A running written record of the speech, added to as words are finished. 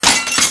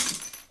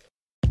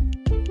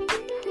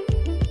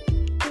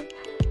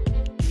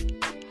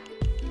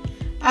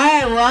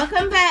Alright,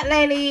 welcome back,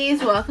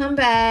 ladies. Welcome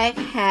back.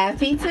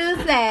 Happy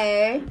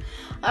Tuesday.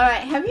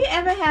 Alright, have you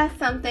ever had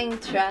something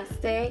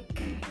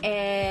drastic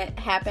and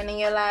happen in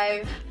your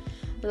life?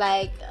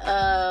 Like,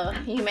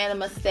 you made a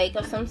mistake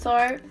of some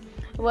sort?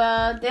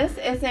 Well, this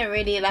isn't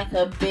really like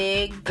a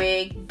big,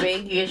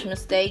 huge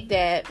mistake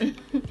that it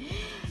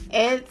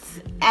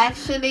was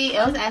actually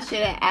an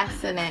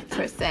accident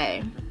per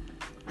se.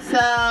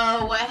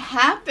 So what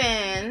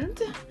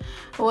happened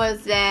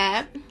was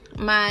that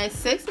my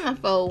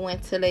 6-month-old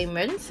went to the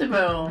emergency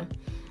room.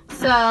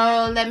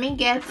 So let me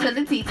get to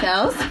the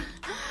details.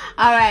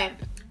 Alright,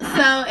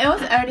 so it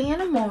was early in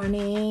the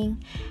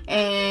morning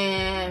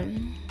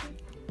and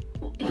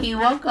he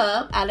woke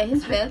up out of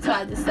his bed, so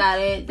I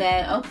decided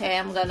that, okay,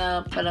 I'm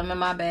gonna put him in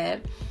my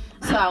bed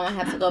so I won't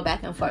have to go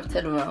back and forth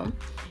to the room.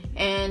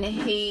 And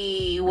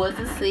he was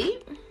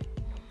asleep,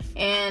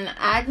 and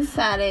I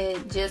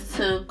decided just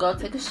to go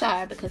take a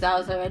shower because I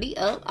was already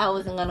up. I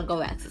wasn't gonna go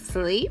back to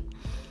sleep,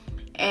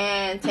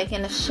 and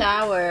taking a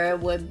shower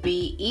would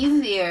be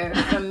easier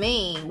for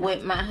me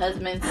with my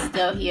husband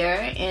still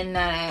here and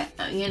not,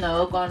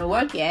 going to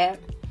work yet.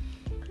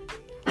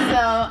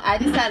 So I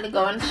decided to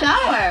go in the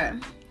shower.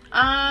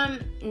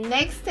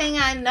 Next thing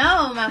I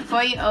know, my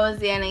 4-year-old is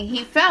there and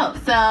he fell.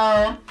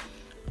 So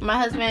my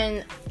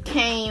husband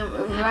came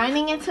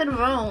running into the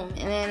room,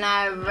 and then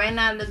I ran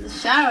out of the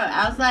shower.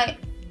 I was like,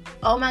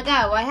 oh my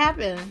God, what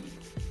happened?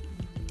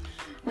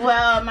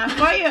 Well, my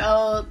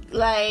 4-year-old,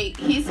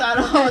 he saw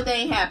the whole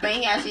thing happen.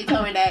 He actually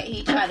told me that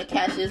he tried to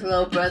catch his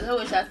little brother,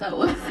 which I thought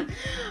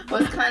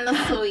was kind of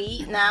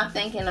sweet. Now I'm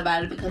thinking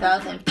about it because I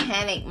was in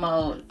panic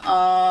mode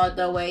all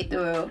the way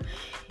through.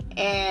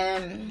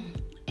 And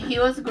he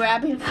was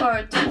grabbing for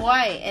a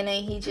toy, and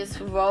then he just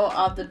rolled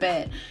off the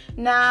bed.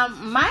 Now,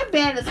 my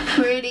bed is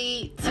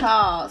pretty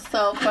tall,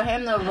 so for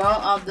him to roll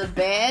off the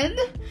bed,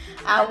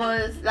 I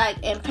was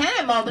in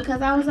panic mode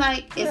because I was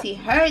like, is he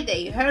hurt? Did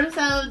he hurt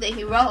himself? Did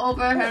he roll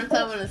over, hurt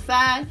himself on the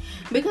side?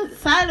 Because the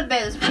side of the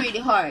bed is pretty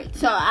hard,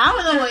 so I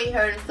don't know where he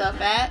hurt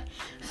himself at.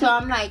 So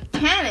I'm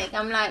panic.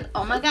 I'm like,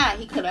 oh my God,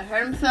 he could have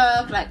hurt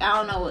himself. I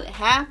don't know what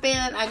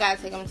happened. I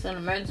gotta take him to the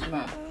emergency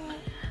room.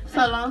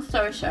 So long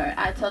story short,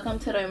 I took him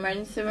to the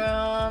emergency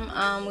room.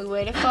 We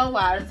waited for a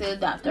while to see the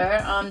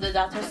doctor. The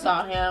doctor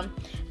saw him,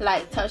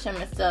 touch him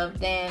and stuff.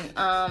 Then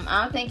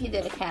I don't think he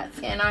did a CAT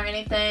scan or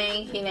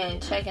anything. He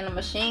didn't check in the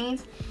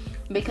machines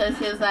because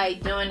he was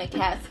doing the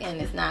CAT scan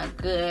is not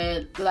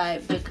good.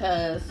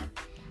 Because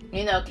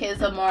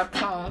kids are more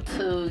prone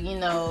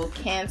to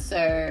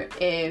cancer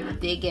if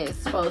they get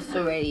exposed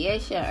to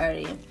radiation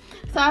early.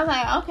 So I was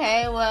like,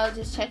 okay, well,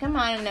 just check him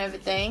out and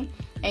everything.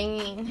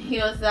 And he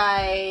was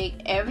like,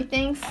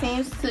 everything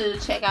seems to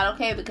check out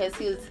okay because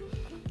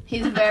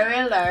he's very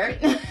alert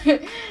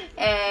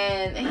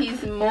and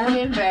he's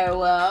moving very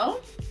well.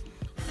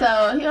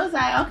 So he was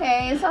like,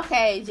 okay, it's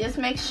okay. Just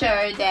make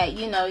sure that,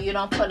 you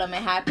don't put him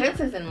in high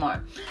places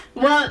anymore.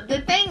 Well,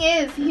 the thing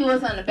is, he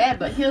was on the bed,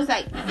 but he was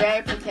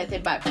very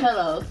protected by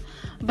pillows.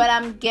 But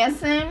I'm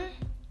guessing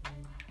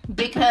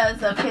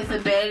because of his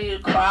ability to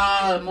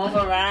crawl and move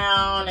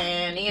around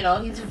and,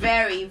 he's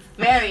very,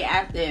 very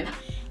active.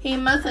 He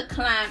must have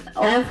climbed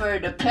over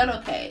the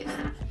pillowcase.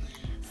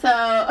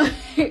 So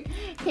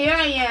here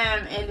I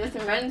am in this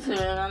emergency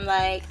room.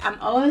 I'm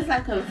always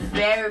a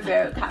very,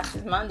 very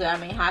cautious mother.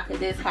 How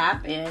could this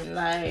happen?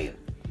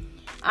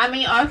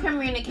 Our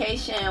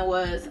communication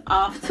was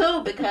off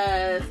too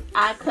because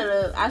I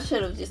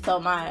should have just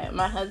told my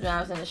husband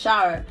I was in the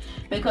shower.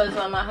 Because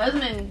what my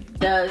husband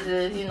does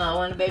is,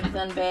 when the baby's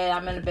in bed,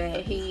 I'm in the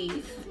bed,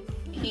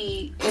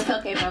 it's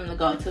okay for him to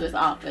go to his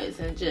office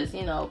and just,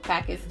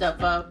 pack his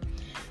stuff up.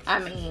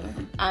 I'm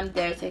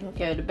there taking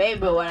care of the baby,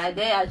 but what I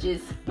did, I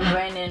just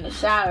ran in the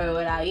shower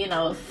without,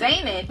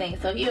 saying anything.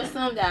 So he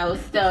assumed that I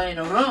was still in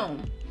the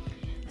room.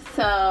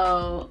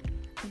 So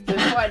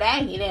before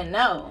that, he didn't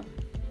know.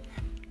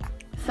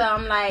 So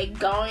I'm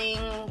going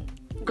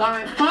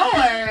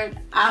forward,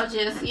 I'll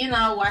just,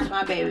 watch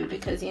my baby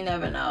because you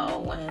never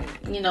know when,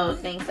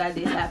 things like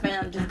this happen.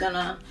 I'm just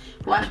gonna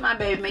watch my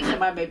baby, make sure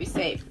my baby's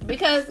safe.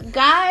 Because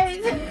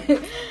guys,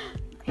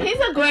 he's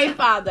a great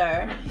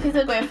father.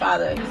 But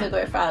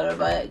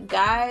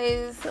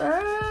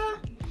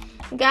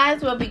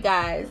guys will be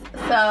guys.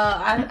 So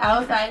I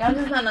was like, I'm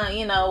just gonna,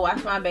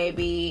 watch my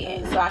baby,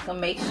 and so I can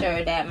make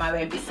sure that my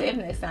baby's safe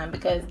next time.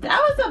 Because that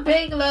was a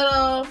big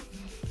little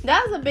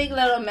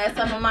mess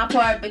up on my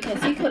part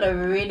because he could have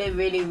really,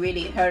 really,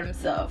 really hurt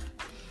himself.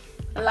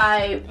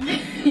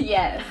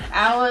 Yes,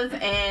 I was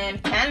in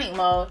panic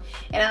mode,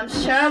 and I'm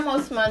sure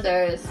most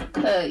mothers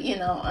could,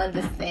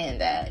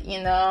 understand that,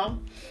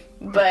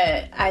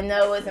 But I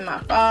know it wasn't my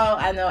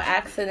fault. I know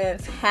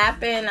accidents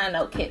happen. I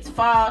know kids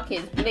fall,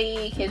 kids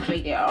bleed, kids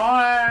break their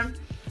arm.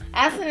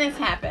 Accidents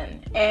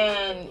happen.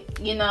 And,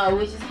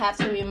 we just have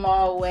to be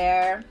more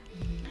aware.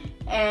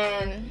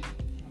 And,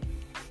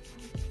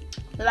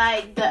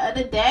 the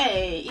other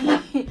day,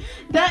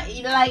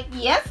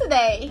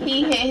 yesterday,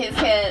 he hit his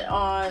head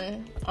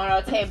on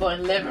our table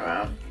in the living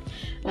room.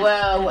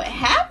 Well, what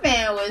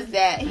happened was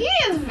that he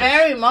is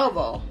very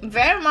mobile.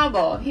 Very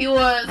mobile. He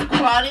was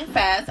crawling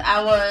fast.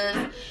 I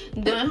was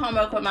doing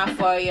homework with my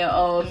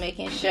 4-year-old,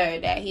 making sure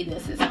that he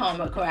does his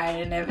homework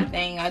right and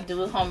everything. I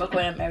do homework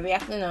with him every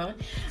afternoon.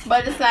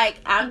 But it's like,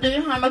 I'm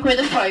doing homework with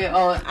a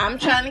 4-year-old. I'm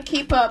trying to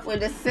keep up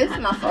with a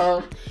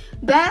 6-month-old.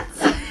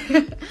 That's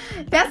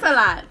a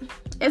lot.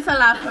 It's a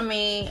lot for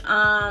me.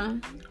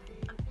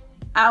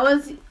 I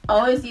was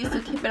always used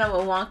to keeping up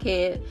with one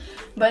kid,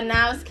 but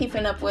now it's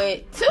keeping up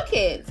with 2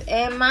 kids.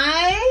 And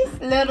my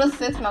little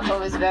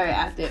 6-month-old is very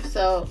active.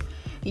 So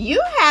you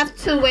have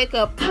to wake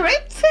up pretty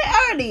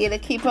early to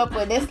keep up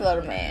with this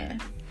little man.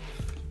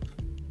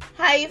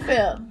 How you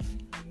feel?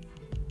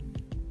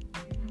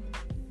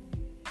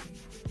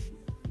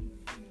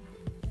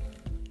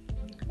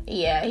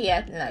 Yeah, he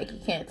acting like he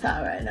can't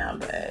talk right now,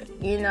 but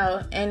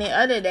any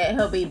other day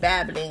he'll be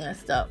babbling and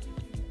stuff.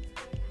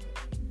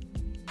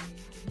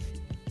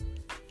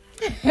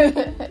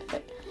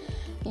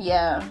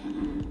 Yeah.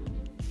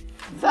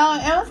 So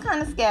it was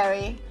kind of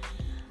scary.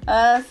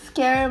 A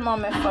scary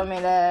moment for me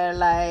there.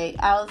 Like,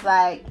 I was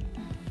like,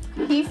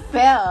 he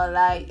fell.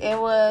 Like, it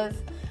was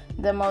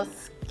the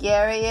most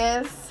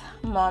scariest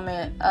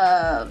moment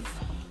of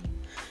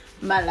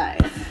my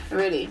life.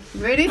 Really,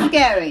 really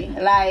scary.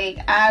 Like,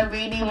 I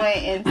really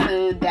went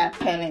into that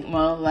panic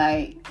mode.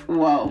 Like,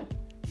 whoa.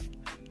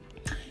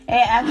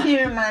 It actually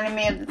reminded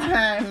me of the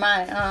time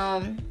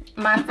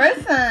my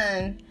first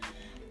son,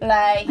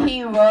 like,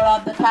 he rolled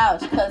off the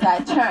couch because I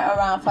turned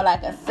around for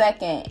like a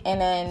second, and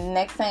then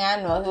next thing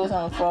I know, he was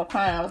on the floor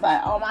crying. I was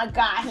like, oh my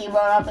God, he rolled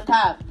off the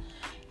couch.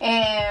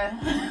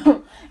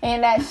 And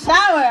in that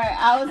shower,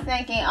 I was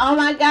thinking, oh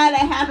my God,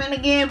 that happened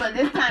again, but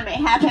this time it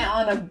happened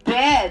on a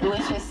bed,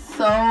 which is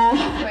so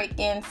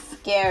freaking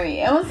scary.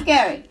 It was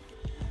scary.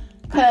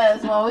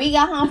 Because when we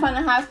got home from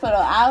the hospital,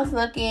 I was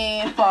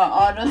looking for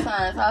all the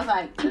signs. I was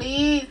like,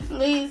 please,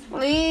 please,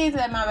 please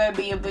let my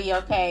baby be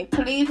okay.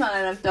 Please don't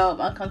let him throw up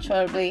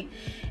uncontrollably.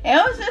 It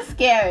was just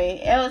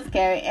scary. It was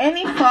scary.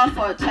 Any fall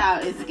for a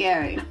child is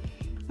scary.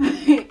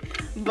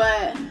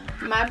 But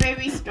my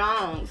baby's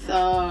strong.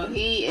 So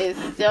he is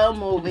still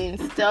moving,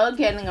 still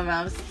getting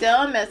around,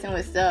 still messing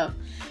with stuff.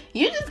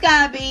 You just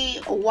gotta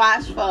be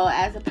watchful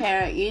as a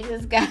parent.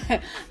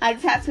 I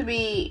just have to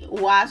be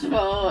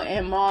watchful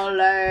and more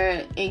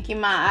alert and keep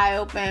my eye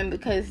open,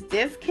 because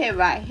this kid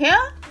right here,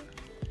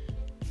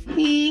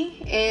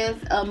 he is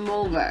a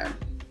mover.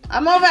 A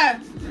mover!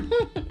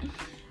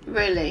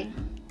 Really.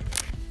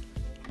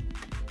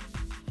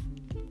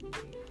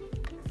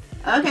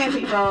 Okay,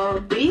 people,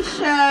 be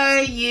sure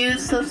you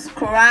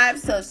subscribe,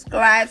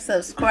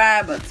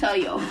 or tell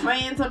your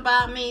friends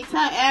about me.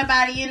 Tell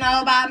everybody you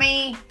know about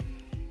me.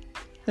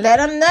 Let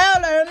them know.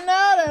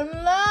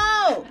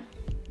 All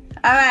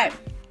right.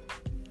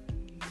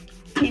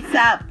 Peace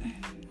out.